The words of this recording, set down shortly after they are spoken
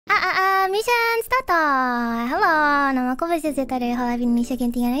Mission starter! Hello, 生こぼしZetaで collabing Misha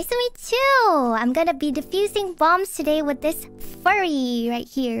Genting. Nice to meet you! I'm gonna be defusing bombs today with this furry right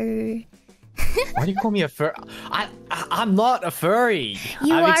here. Why do you call me a fur? I'm not a furry.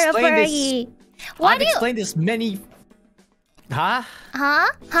 You are a furry. I've explained this many... Huh?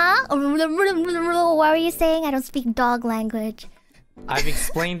 What were you saying? I don't speak dog language. I've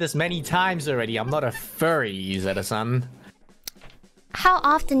explained this many times already. I'm not a furry, Zeta-san. How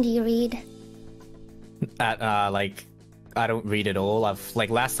often do you read? Like, I don't read at all. Like,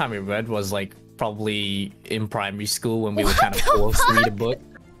 last time we read was, like, probably in primary school when we were kind of forced to read a book.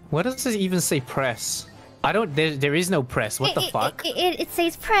 What does it even say press? I don't... There is no press. What the fuck? It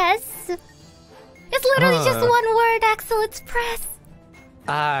says press. It's literally just one word, Axel. It's press.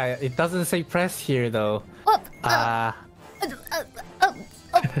 It doesn't say press here, though.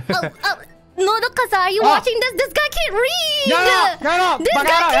 No, Kaza, are you watching this? This guy can't read! No! This guy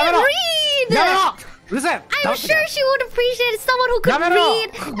can't read! No! Listen! I'm sure she would appreciate someone who could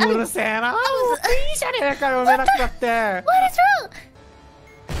read! What is wrong?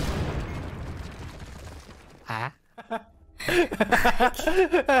 Huh?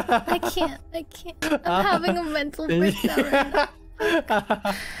 I can't. I'm having a mental breakdown.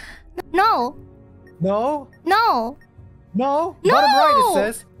 No! No? No! No? Bottom right, it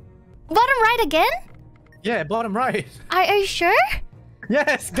says. Bottom right again? Yeah, bottom right. Are you sure?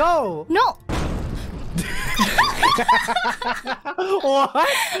 Yes, go! No! What? What?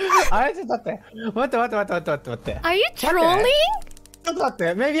 Are you trolling?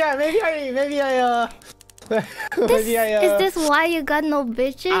 Maybe I Is this why you got no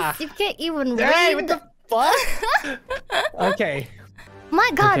bitches? You can't even read. Hey, what the fuck? Okay. My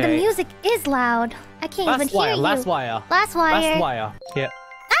god, the music is loud. I can't even hear you. Last wire. Yeah.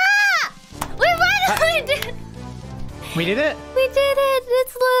 Ah! We finally did it! We did it? We did it!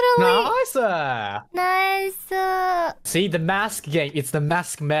 It's literally... Nice! Nice! See, the mask game. It's the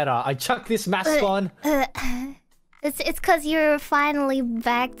mask meta. I chuck this mask on. It's cause you're finally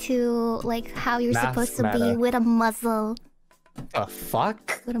back to like how you're supposed to be with a muzzle. The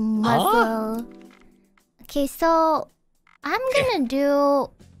fuck? With a muzzle. Okay, so I'm gonna do...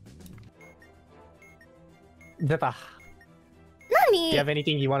 Zeta. Nani? Do you have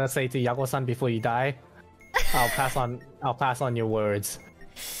anything you want to say to Yago-san before you die? I'll pass on your words.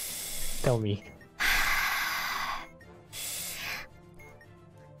 Tell me.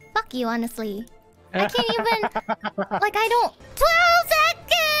 Fuck you, honestly. I can't even... like, I don't... 12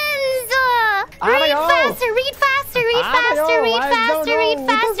 seconds! Read faster,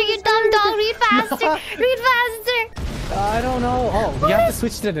 you dumb dog! Read faster! Read faster! I don't know. Oh, we have to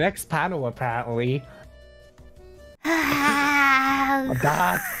switch to the next panel, apparently. I'm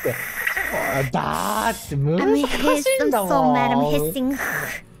so mad. I'm hissing.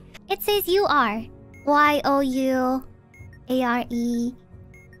 It says you are. Y-O-U-A-R-E.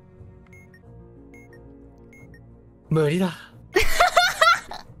 無理だ.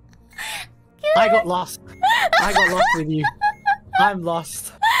 I got lost. I got lost with you. I'm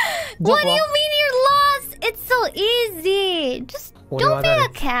lost. What do you mean you're lost? It's so easy. Just don't be a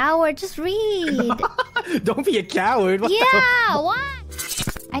coward. Just read. Don't be a coward. What what?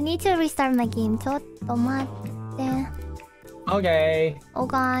 I need to restart my game. ちょっと待って. Okay.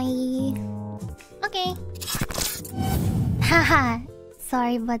 Okay. Okay. Haha.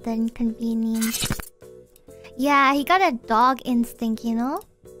 Sorry about the inconvenience. Yeah, he got a dog instinct, you know?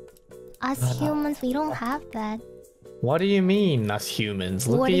 Us humans, we don't have that. What do you mean, us humans?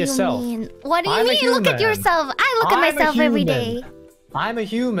 Look at yourself. What do you mean? Look at yourself. I look at myself every day. I'm a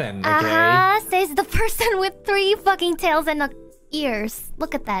human, okay? Says the person with 3 fucking tails and ears.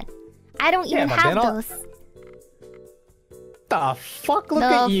 Look at that. I don't even have those. The fuck? Look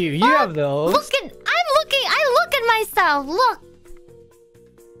at you. You have those. I look at myself. Look.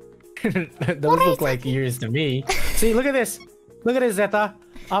 Those look like ears to me. See, look at this. Look at this, Zeta.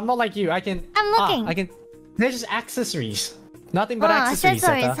 I'm not like you. I'm looking. They're just accessories. Nothing but accessories,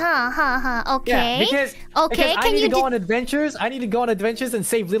 Zeta. Okay. Yeah, because I need to go on adventures. I need to go on adventures and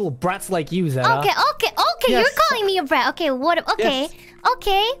save little brats like you, Zeta. Okay. Yes. You're calling me a brat. Okay. Yes.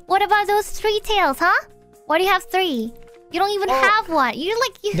 Okay. What about those 3 tails, huh? Why do you have 3? You don't even have one. You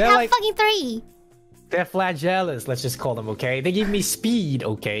have fucking 3. They're flagellas, let's just call them, okay? They give me speed,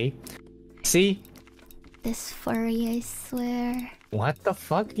 okay? See? This furry, I swear. What the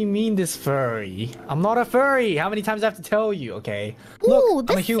fuck do you mean, this furry? I'm not a furry! How many times do I have to tell you, okay? Ooh, look,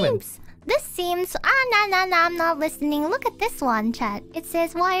 I'm a human. This seems... nah, I'm not listening. Look at this one, chat. It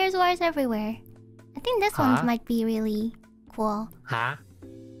says wires everywhere. I think this one might be really cool. Huh?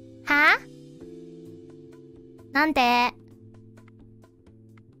 なんで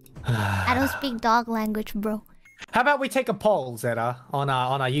I don't speak dog language, bro. How about we take a poll, Zeta, on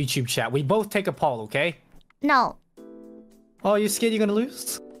our YouTube chat? We both take a poll, okay? No. Oh, you scared you're gonna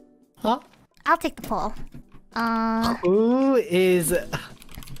lose? Huh? I'll take the poll. Who is...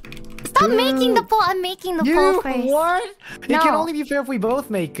 Stop making the poll. I'm making the poll first. What? No. It can only be fair if we both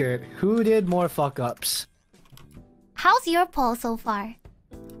make it. Who did more fuck-ups? How's your poll so far?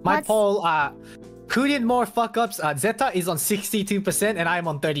 My poll, who did more fuck-ups? Zeta is on 62% and I'm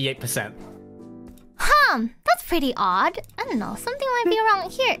on 38%. That's pretty odd. I don't know. Something might be wrong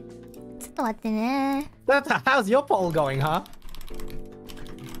here. Zeta, how's your poll going, huh?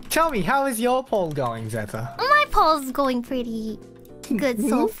 Tell me, how is your poll going, Zeta? My poll's going pretty good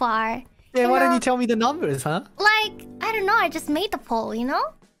so far. Yeah, why don't you tell me the numbers, huh? Like, I don't know. I just made the poll, you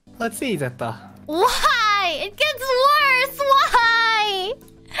know? Let's see, Zeta. Why? It gets worse. Why?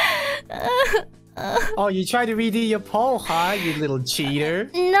 Oh, you tried to redo your poll, huh? You little cheater.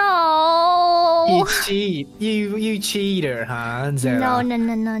 No. You cheat. You cheater, huh, Zeta? No,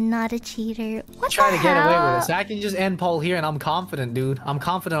 not a cheater. What Try the to get away hell? with it. So I can just end poll here and I'm confident, dude. I'm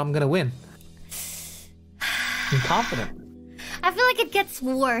confident I'm gonna win. I'm confident. I feel like it gets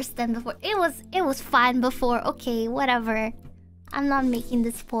worse than before. It was fine before. Okay, whatever. I'm not making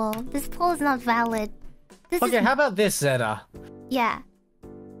this poll. This poll is not valid. This Okay, is... how about this, Zeta? Yeah.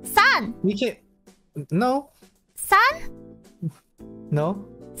 Sun! We can... No. Sun? No.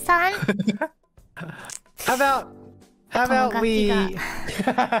 Sun? How about we...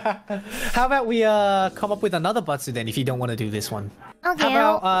 How about we come up with another Batsu then if you don't want to do this one? Okay,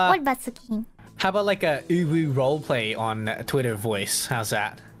 how about, what Batsuki? How about like a uwu roleplay on Twitter voice? How's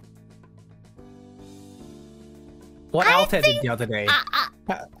that? What Alta did the other day.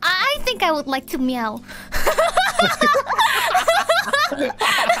 I think I would like to meow.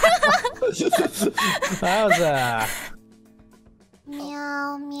 How's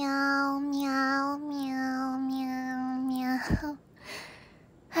Meow, meow, meow, meow, meow, meow.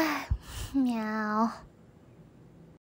 Meow.